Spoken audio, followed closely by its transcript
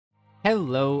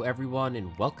Hello everyone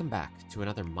and welcome back to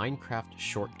another Minecraft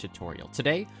short tutorial.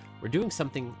 Today, we're doing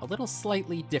something a little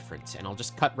slightly different, and I'll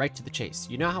just cut right to the chase.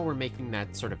 You know how we're making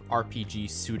that sort of RPG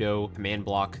pseudo command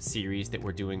block series that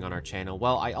we're doing on our channel?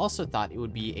 Well, I also thought it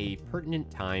would be a pertinent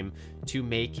time to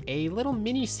make a little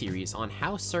mini series on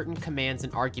how certain commands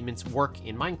and arguments work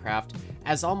in Minecraft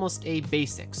as almost a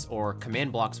basics or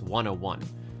command blocks 101.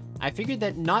 I figured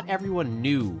that not everyone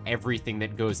knew everything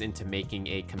that goes into making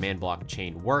a command block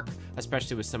chain work,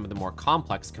 especially with some of the more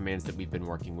complex commands that we've been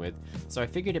working with, so I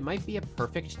figured it might be a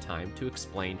perfect time to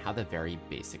explain how the very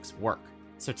basics work.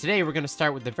 So today we're going to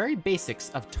start with the very basics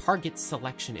of target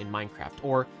selection in Minecraft,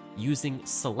 or using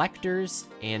selectors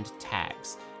and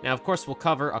tags. Now, of course, we'll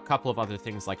cover a couple of other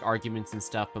things like arguments and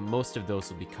stuff, but most of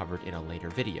those will be covered in a later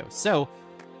video. So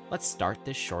let's start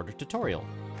this shorter tutorial.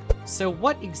 So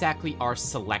what exactly are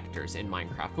selectors in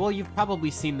Minecraft? Well, you've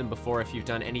probably seen them before if you've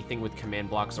done anything with command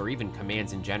blocks or even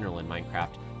commands in general in Minecraft.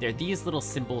 They're these little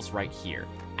symbols right here: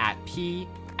 @P,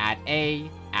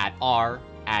 @A, @R,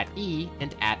 @E,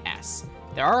 and @S.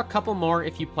 There are a couple more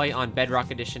if you play on Bedrock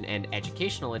Edition and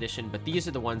Educational Edition, but these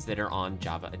are the ones that are on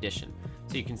Java Edition.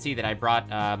 So you can see that I brought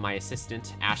my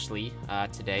assistant, Ashley,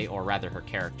 today, or rather her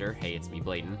character, hey, it's me,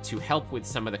 Bladen, to help with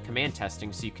some of the command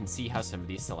testing so you can see how some of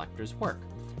these selectors work.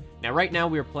 Now, right now,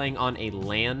 we're playing on a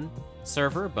LAN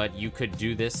server, but you could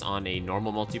do this on a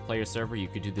normal multiplayer server. You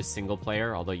could do this single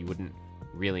player, although you wouldn't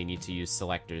really need to use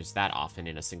selectors that often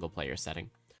in a single player setting.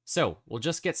 So we'll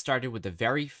just get started with the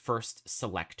very first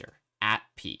selector,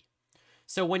 @P.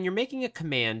 So when you're making a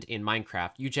command in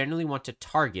Minecraft, you generally want to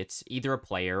target either a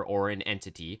player or an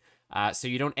entity, so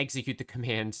you don't execute the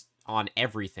command on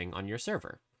everything on your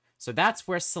server. So that's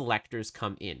where selectors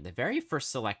come in. The very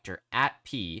first selector,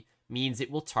 @P, means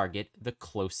it will target the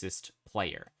closest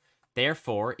player.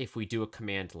 Therefore, if we do a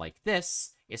command like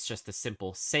this, it's just a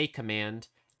simple say command,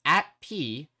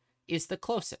 @P is the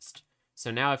closest.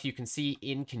 So now if you can see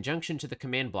in conjunction to the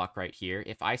command block right here,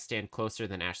 if I stand closer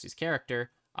than Ashley's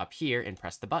character up here and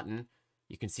press the button,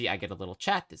 you can see I get a little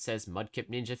chat that says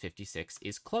MudkipNinja 56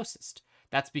 is closest.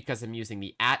 That's because I'm using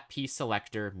the @P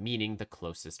selector, meaning the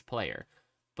closest player.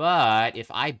 But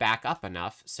if I back up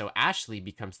enough, so Ashley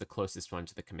becomes the closest one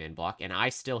to the command block, and I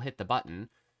still hit the button,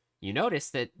 you notice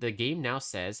that the game now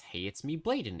says, hey, it's me,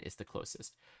 Bladen, is the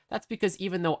closest. That's because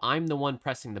even though I'm the one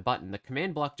pressing the button, the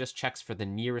command block just checks for the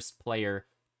nearest player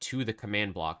to the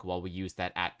command block while we use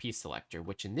that @P selector,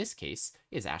 which in this case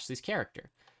is Ashley's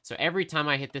character. So every time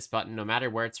I hit this button, no matter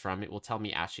where it's from, it will tell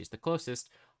me Ashley's the closest,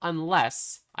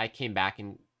 unless I came back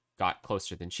and got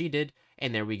closer than she did,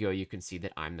 and there we go, you can see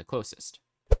that I'm the closest.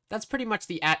 That's pretty much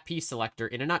the @P selector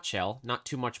in a nutshell, not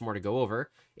too much more to go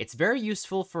over. It's very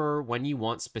useful for when you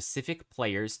want specific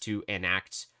players to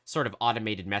enact sort of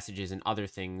automated messages and other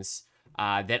things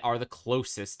that are the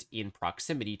closest in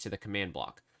proximity to the command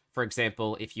block. For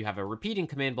example, if you have a repeating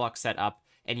command block set up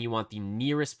and you want the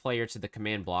nearest player to the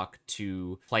command block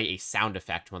to play a sound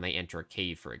effect when they enter a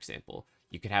cave, for example,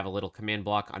 you could have a little command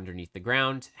block underneath the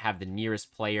ground, have the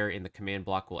nearest player in the command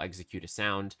block will execute a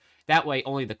sound. That way,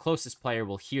 only the closest player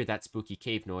will hear that spooky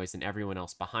cave noise and everyone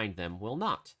else behind them will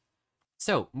not.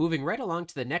 So, moving right along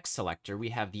to the next selector,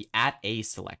 we have the @A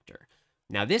selector.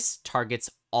 Now, this targets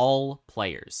all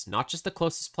players, not just the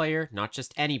closest player, not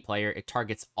just any player. It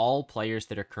targets all players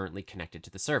that are currently connected to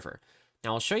the server.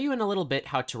 Now, I'll show you in a little bit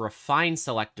how to refine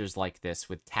selectors like this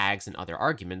with tags and other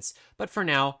arguments, but for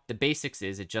now, the basics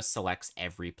is it just selects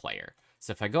every player. So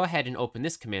if I go ahead and open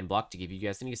this command block to give you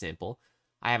guys an example,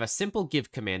 I have a simple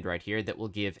give command right here that will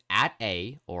give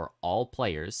 @A, or all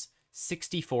players,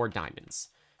 64 diamonds.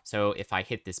 So if I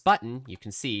hit this button, you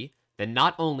can see that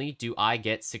not only do I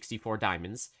get 64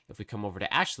 diamonds, if we come over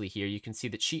to Ashley here, you can see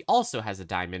that she also has a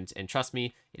diamond, and trust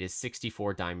me, it is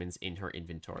 64 diamonds in her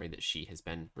inventory that she has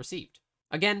been received.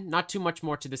 Again, not too much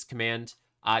more to this command.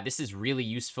 This is really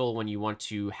useful when you want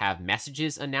to have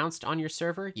messages announced on your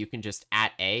server. You can just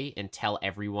 @A and tell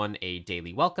everyone a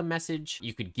daily welcome message.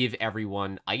 You could give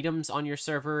everyone items on your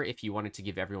server if you wanted to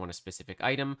give everyone a specific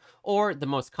item. Or the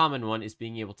most common one is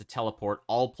being able to teleport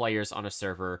all players on a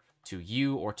server to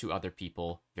you or to other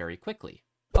people very quickly.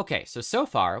 Okay, so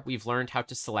far we've learned how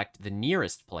to select the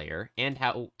nearest player and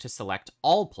how to select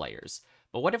all players.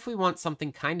 But what if we want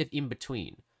something kind of in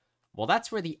between? Well,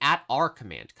 that's where the @R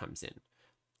command comes in.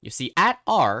 You see,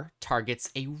 @R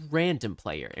targets a random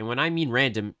player, and when I mean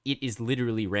random, it is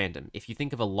literally random. If you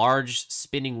think of a large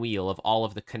spinning wheel of all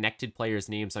of the connected players'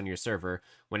 names on your server,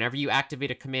 whenever you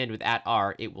activate a command with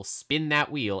 @R, it will spin that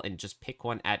wheel and just pick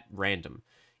one at random.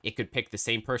 It could pick the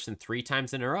same person 3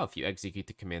 times in a row if you execute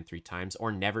the command 3 times,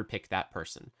 or never pick that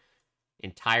person.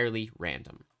 Entirely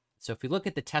random. So if we look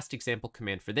at the test example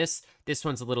command for this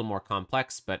one's a little more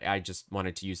complex, but I just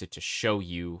wanted to use it to show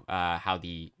you how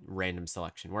the random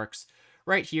selection works.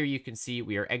 Right here, you can see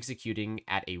we are executing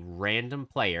at a random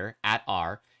player at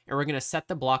R, and we're going to set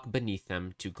the block beneath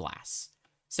them to glass.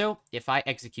 So if I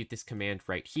execute this command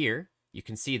right here, you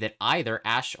can see that either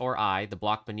Ash or I, the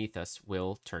block beneath us,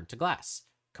 will turn to glass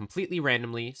completely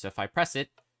randomly. So if I press it,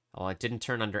 well, it didn't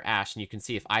turn under Ash, and you can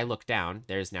see if I look down,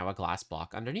 there's now a glass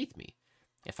block underneath me.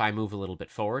 If I move a little bit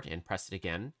forward and press it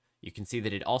again, you can see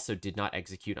that it also did not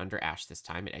execute under Ash this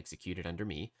time. It executed under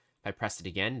me. If I press it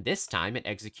again, this time it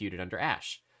executed under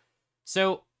Ash.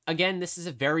 So again, this is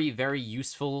a very, very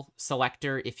useful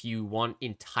selector if you want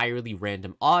entirely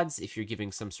random odds, if you're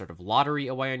giving some sort of lottery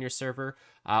away on your server,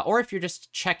 or if you're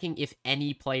just checking if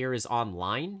any player is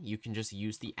online, you can just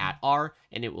use the @R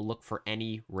and it will look for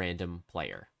any random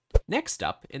player. Next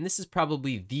up, and this is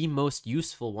probably the most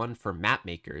useful one for map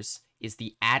makers, is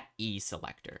the @E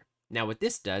selector. Now what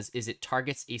this does is it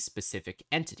targets a specific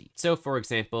entity. So for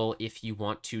example, if you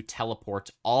want to teleport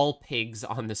all pigs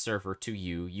on the server to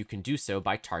you, you can do so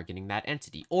by targeting that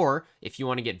entity. Or if you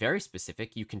want to get very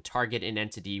specific, you can target an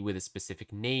entity with a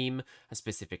specific name, a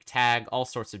specific tag, all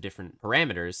sorts of different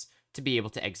parameters to be able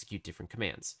to execute different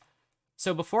commands.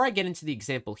 So before I get into the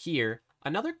example here,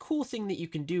 another cool thing that you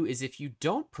can do is if you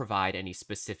don't provide any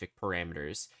specific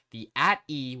parameters, the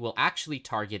 @E will actually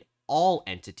target all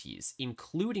entities,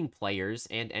 including players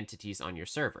and entities on your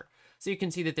server. So you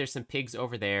can see that there's some pigs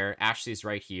over there, Ashley's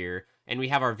right here, and we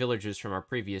have our villagers from our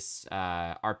previous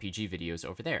RPG videos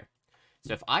over there.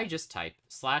 So if I just type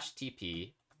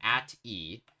 /TP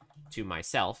 @E to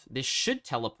myself, this should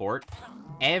teleport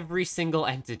every single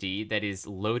entity that is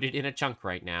loaded in a chunk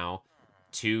right now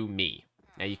to me.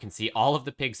 Now you can see all of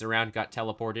the pigs around got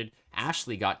teleported,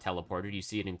 Ashley got teleported, you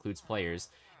see it includes players,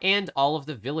 and all of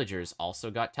the villagers also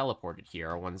got teleported here.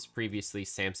 Our ones previously,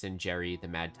 Samson, Jerry, the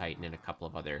Mad Titan, and a couple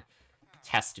of other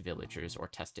test villagers or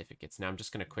testificates. Now I'm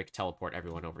just going to quick teleport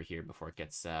everyone over here before it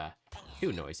gets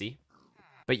too noisy.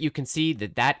 But you can see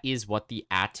that that is what the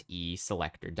 @E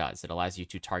selector does. It allows you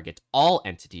to target all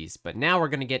entities, but now we're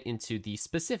going to get into the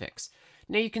specifics.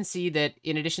 Now you can see that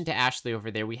in addition to Ashley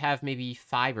over there, we have maybe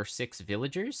 5 or 6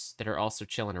 villagers that are also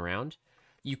chilling around.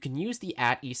 You can use the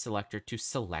 @E selector to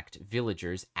select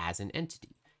villagers as an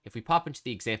entity. If we pop into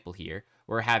the example here,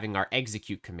 we're having our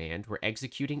execute command. We're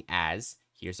executing as,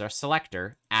 here's our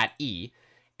selector, @E,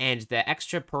 and the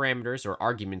extra parameters or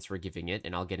arguments we're giving it,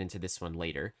 and I'll get into this one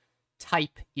later,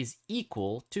 type is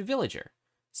equal to villager.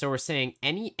 So we're saying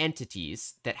any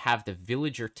entities that have the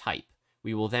villager type,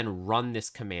 we will then run this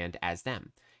command as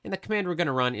them. And the command we're going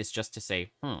to run is just to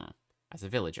say, as a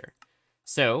villager.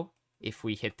 So if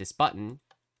we hit this button,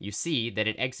 you see that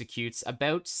it executes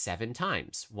about 7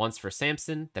 times. Once for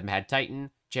Samson, the Mad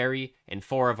Titan, Jerry, and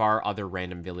 4 of our other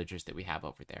random villagers that we have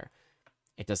over there.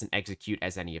 It doesn't execute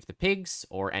as any of the pigs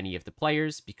or any of the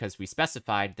players because we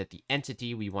specified that the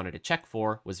entity we wanted to check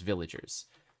for was villagers.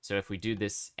 So if we do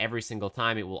this every single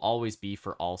time, it will always be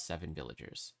for all 7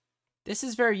 villagers. This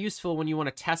is very useful when you want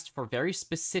to test for very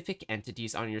specific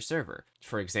entities on your server.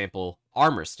 For example,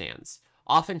 armor stands.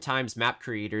 Oftentimes, map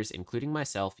creators, including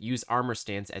myself, use armor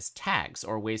stands as tags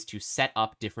or ways to set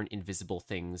up different invisible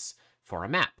things for a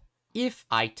map. If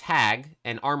I tag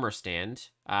an armor stand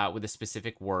with a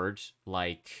specific word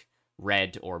like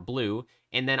red or blue,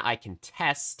 and then I can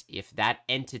test if that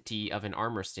entity of an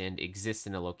armor stand exists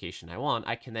in a location I want,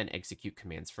 I can then execute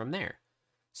commands from there.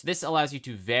 So this allows you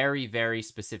to very, very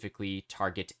specifically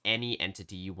target any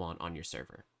entity you want on your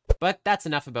server. But that's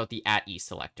enough about the @E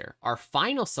selector. Our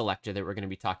final selector that we're going to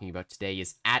be talking about today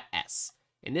is @S,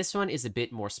 and this one is a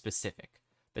bit more specific.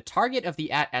 The target of the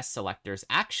 @S selector is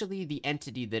actually the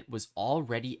entity that was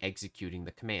already executing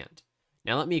the command.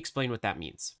 Now let me explain what that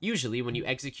means. Usually when you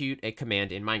execute a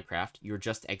command in Minecraft, you're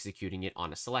just executing it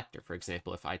on a selector. For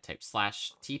example, if I type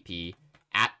 /TP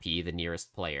 @P, the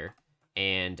nearest player,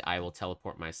 and I will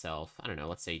teleport myself, I don't know,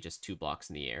 let's say just 2 blocks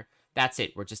in the air. That's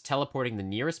it. We're just teleporting the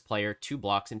nearest player 2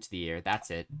 blocks into the air. That's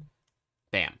it.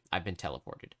 Bam, I've been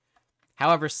teleported.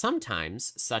 However,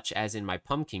 sometimes, such as in my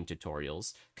pumpkin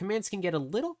tutorials, commands can get a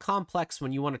little complex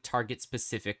when you want to target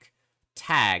specific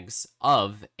tags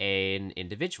of an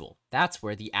individual. That's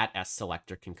where the @S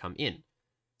selector can come in.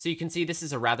 So you can see this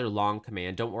is a rather long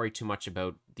command. Don't worry too much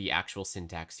about the actual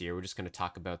syntax here. We're just going to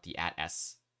talk about the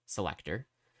 @S selector.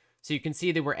 So you can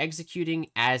see that we're executing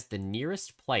as the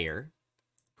nearest player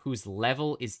whose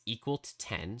level is equal to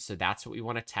 10. So that's what we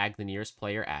want to tag the nearest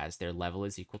player as. Their level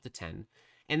is equal to 10.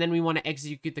 And then we want to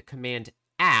execute the command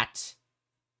 @S,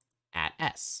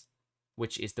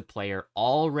 which is the player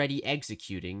already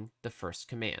executing the first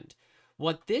command.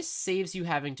 What this saves you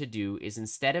having to do is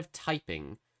instead of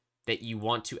typing that you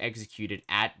want to execute it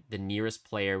at the nearest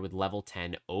player with level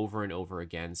 10 over and over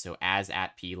again, so as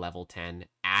at P level 10,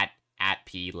 at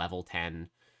P level 10,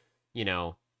 you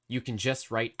know, you can just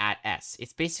write at S.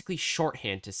 It's basically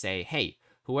shorthand to say, hey,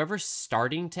 whoever's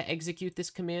starting to execute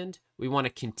this command, we want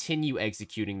to continue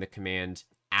executing the command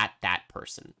at that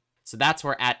person. So that's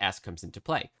where at S comes into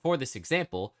play. For this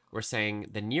example, we're saying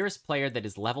the nearest player that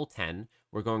is level 10,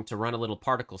 we're going to run a little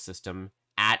particle system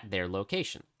at their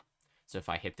location. So if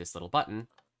I hit this little button,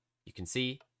 you can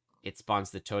see it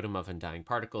spawns the totem of undying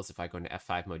particles. If I go into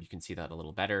F5 mode, you can see that a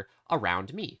little better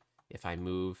around me. If I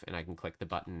move and I can click the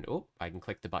button, I can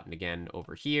click the button again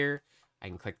over here. I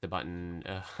can click the button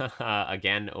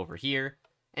again over here,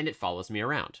 and it follows me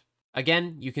around.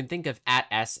 Again, you can think of at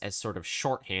S as sort of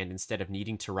shorthand instead of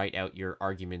needing to write out your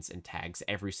arguments and tags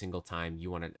every single time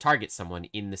you want to target someone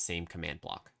in the same command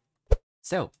block.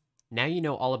 So, now you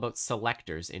know all about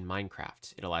selectors in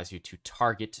Minecraft. It allows you to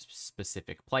target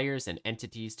specific players and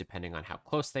entities depending on how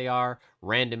close they are,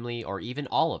 randomly, or even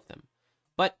all of them.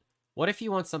 But what if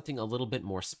you want something a little bit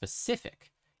more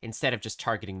specific? Instead of just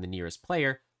targeting the nearest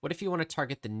player, what if you want to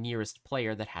target the nearest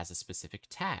player that has a specific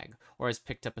tag, or has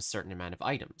picked up a certain amount of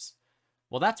items?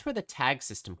 Well, that's where the tag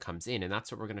system comes in, and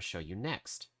that's what we're going to show you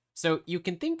next. So you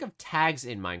can think of tags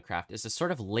in Minecraft as a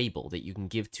sort of label that you can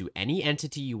give to any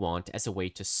entity you want as a way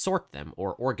to sort them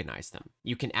or organize them.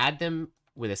 You can add them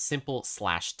with a simple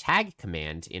 /tag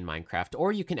command in Minecraft,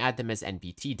 or you can add them as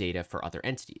NBT data for other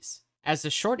entities. As a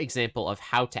short example of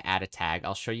how to add a tag,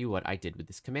 I'll show you what I did with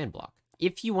this command block.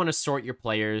 If you want to sort your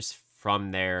players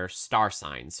from their star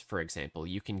signs, for example,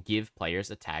 you can give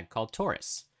players a tag called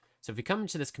Taurus. So if we come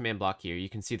into this command block here, you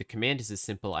can see the command is as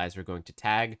simple as we're going to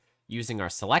tag using our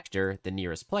selector, the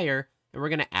nearest player, and we're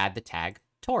going to add the tag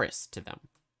Taurus to them.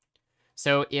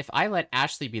 So if I let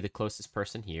Ashley be the closest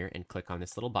person here and click on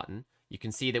this little button, you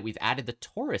can see that we've added the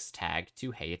Taurus tag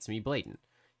to Hey It's Me Bladen.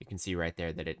 You can see right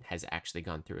there that it has actually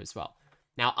gone through as well.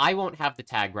 Now I won't have the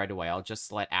tag right away, I'll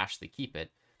just let Ashley keep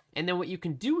it. And then what you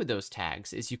can do with those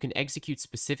tags is you can execute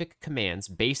specific commands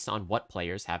based on what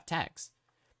players have tags.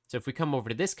 So if we come over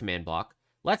to this command block,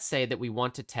 let's say that we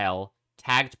want to tell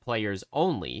tagged players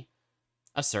only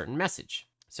a certain message.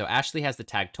 So Ashley has the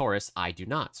tag Taurus, I do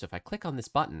not. So if I click on this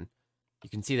button, you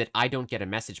can see that I don't get a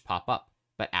message pop up,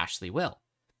 but Ashley will.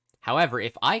 However,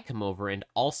 if I come over and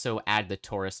also add the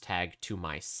Taurus tag to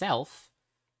myself,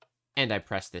 and I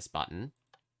press this button,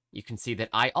 you can see that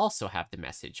I also have the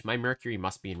message. My Mercury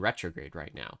must be in retrograde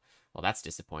right now. Well, that's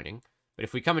disappointing. But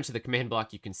if we come into the command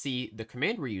block, you can see the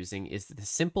command we're using is the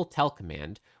simple tell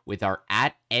command with our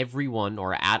at everyone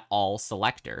or at all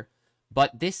selector.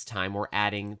 But this time we're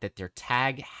adding that their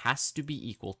tag has to be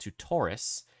equal to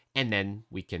Taurus, and then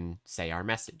we can say our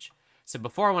message. So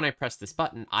before, when I pressed this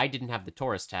button, I didn't have the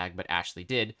Taurus tag, but Ashley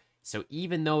did. So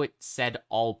even though it said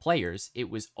all players, it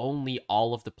was only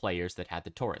all of the players that had the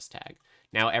Taurus tag.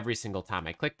 Now every single time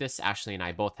I click this, Ashley and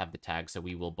I both have the tag, so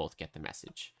we will both get the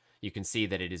message. You can see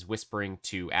that it is whispering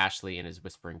to Ashley and is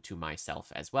whispering to myself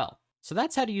as well. So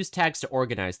that's how to use tags to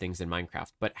organize things in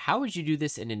Minecraft, but how would you do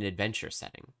this in an adventure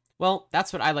setting? Well,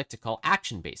 that's what I like to call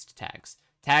action-based tags.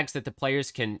 Tags that the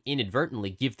players can inadvertently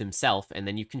give themselves and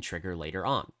then you can trigger later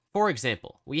on. For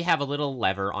example, we have a little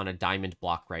lever on a diamond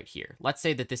block right here. Let's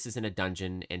say that this is in a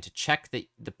dungeon, and to check that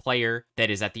the player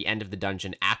that is at the end of the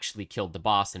dungeon actually killed the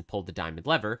boss and pulled the diamond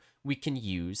lever, we can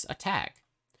use a tag.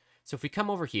 So if we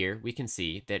come over here, we can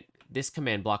see that this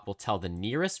command block will tell the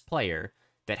nearest player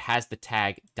that has the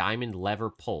tag diamond lever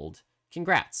pulled,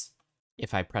 congrats.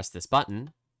 If I press this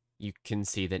button, you can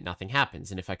see that nothing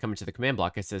happens. And if I come into the command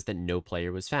block, it says that no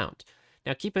player was found.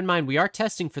 Now keep in mind, we are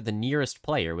testing for the nearest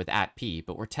player with @p,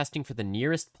 but we're testing for the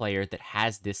nearest player that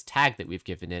has this tag that we've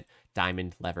given it,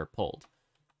 diamond lever pulled.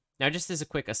 Now just as a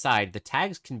quick aside, the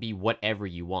tags can be whatever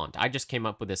you want. I just came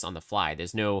up with this on the fly.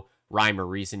 There's no rhyme or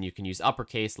reason. You can use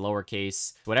uppercase,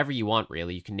 lowercase, whatever you want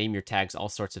really. You can name your tags all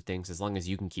sorts of things as long as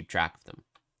you can keep track of them.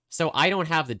 So I don't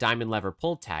have the diamond lever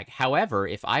pulled tag. However,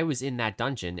 if I was in that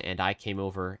dungeon and I came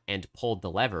over and pulled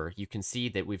the lever, you can see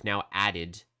that we've now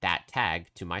added that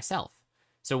tag to myself.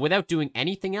 So without doing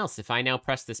anything else, if I now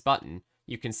press this button,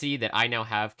 you can see that I now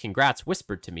have congrats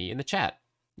whispered to me in the chat.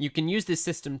 You can use this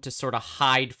system to sort of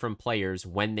hide from players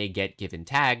when they get given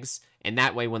tags, and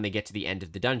that way when they get to the end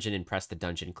of the dungeon and press the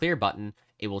dungeon clear button,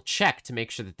 it will check to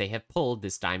make sure that they have pulled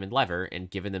this diamond lever and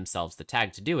given themselves the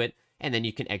tag to do it, and then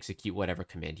you can execute whatever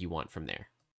command you want from there.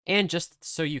 And just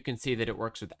so you can see that it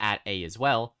works with @a as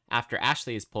well, after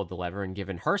Ashley has pulled the lever and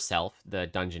given herself the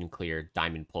dungeon clear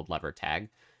diamond pulled lever tag,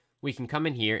 we can come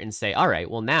in here and say, all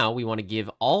right, well now we want to give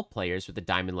all players with the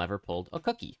diamond lever pulled a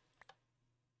cookie.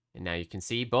 And now you can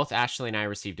see both Ashley and I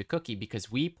received a cookie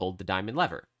because we pulled the diamond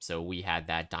lever. So we had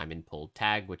that diamond pulled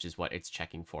tag, which is what it's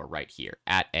checking for right here.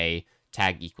 At a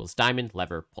tag equals diamond,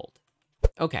 lever pulled.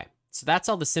 Okay, so that's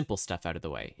all the simple stuff out of the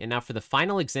way. And now for the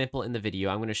final example in the video,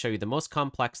 I'm going to show you the most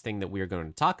complex thing that we are going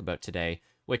to talk about today,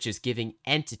 which is giving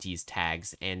entities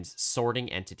tags and sorting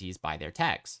entities by their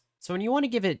tags. So when you want to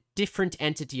give a different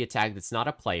entity a tag that's not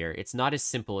a player, it's not as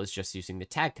simple as just using the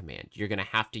tag command. You're going to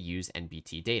have to use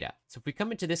NBT data. So if we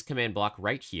come into this command block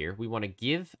right here, we want to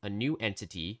give a new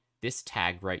entity this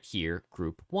tag right here,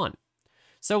 group 1.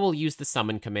 So we'll use the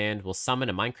summon command. We'll summon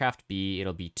a Minecraft bee.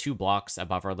 It'll be 2 blocks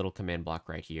above our little command block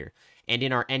right here. And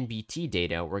in our NBT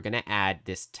data, we're going to add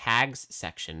this tags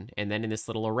section. And then in this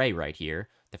little array right here,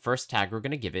 the first tag we're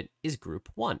going to give it is group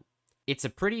 1. It's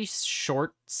a pretty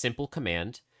short, simple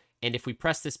command. And if we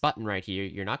press this button right here,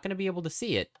 you're not going to be able to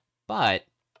see it, but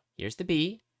here's the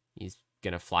bee. He's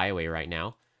going to fly away right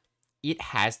now. It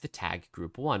has the tag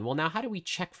group 1. Well, now how do we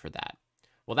check for that?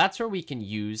 Well, that's where we can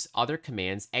use other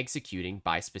commands executing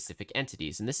by specific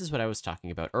entities. And this is what I was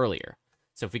talking about earlier.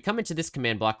 So if we come into this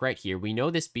command block right here, we know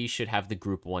this bee should have the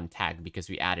group 1 tag because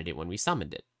we added it when we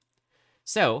summoned it.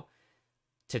 So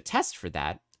to test for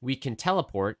that, we can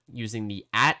teleport using the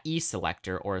 @e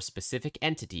selector or a specific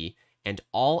entity, and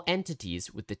all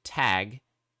entities with the tag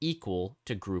equal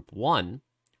to group 1,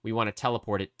 we want to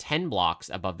teleport it 10 blocks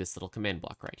above this little command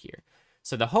block right here.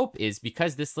 So the hope is,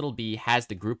 because this little bee has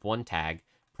the group 1 tag,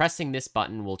 pressing this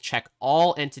button will check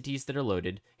all entities that are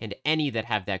loaded, and any that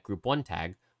have that group 1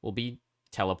 tag will be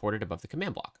teleported above the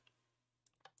command block.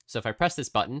 So if I press this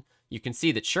button, you can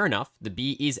see that sure enough, the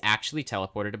bee is actually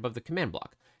teleported above the command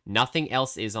block. Nothing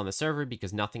else is on the server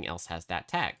because nothing else has that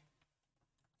tag.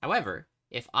 However,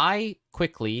 if I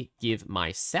quickly give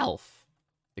myself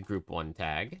the group 1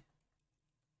 tag,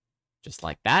 just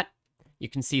like that, you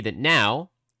can see that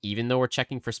now, even though we're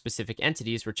checking for specific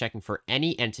entities, we're checking for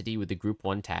any entity with the group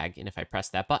 1 tag. And if I press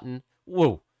that button,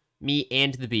 whoa, me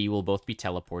and the bee will both be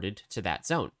teleported to that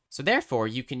zone. So therefore,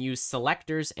 you can use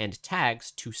selectors and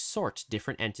tags to sort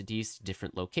different entities to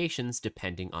different locations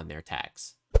depending on their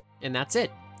tags. And that's it.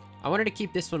 I wanted to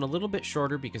keep this one a little bit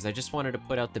shorter because I just wanted to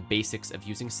put out the basics of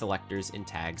using selectors and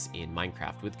tags in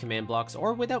Minecraft with command blocks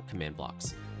or without command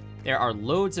blocks. There are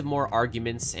loads of more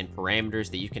arguments and parameters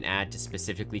that you can add to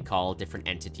specifically call different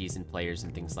entities and players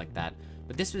and things like that,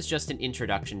 but this was just an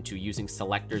introduction to using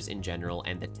selectors in general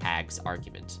and the tags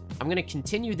argument. I'm going to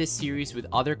continue this series with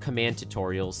other command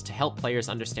tutorials to help players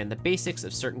understand the basics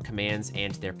of certain commands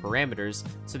and their parameters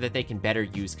so that they can better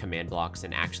use command blocks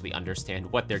and actually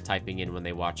understand what they're typing in when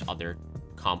they watch other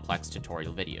complex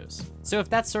tutorial videos. So if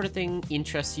that sort of thing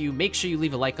interests you, make sure you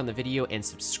leave a like on the video and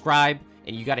subscribe,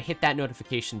 and you got to hit that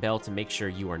notification bell to make sure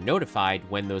you are notified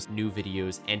when those new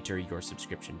videos enter your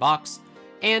subscription box.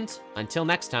 And until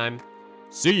next time,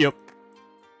 see ya!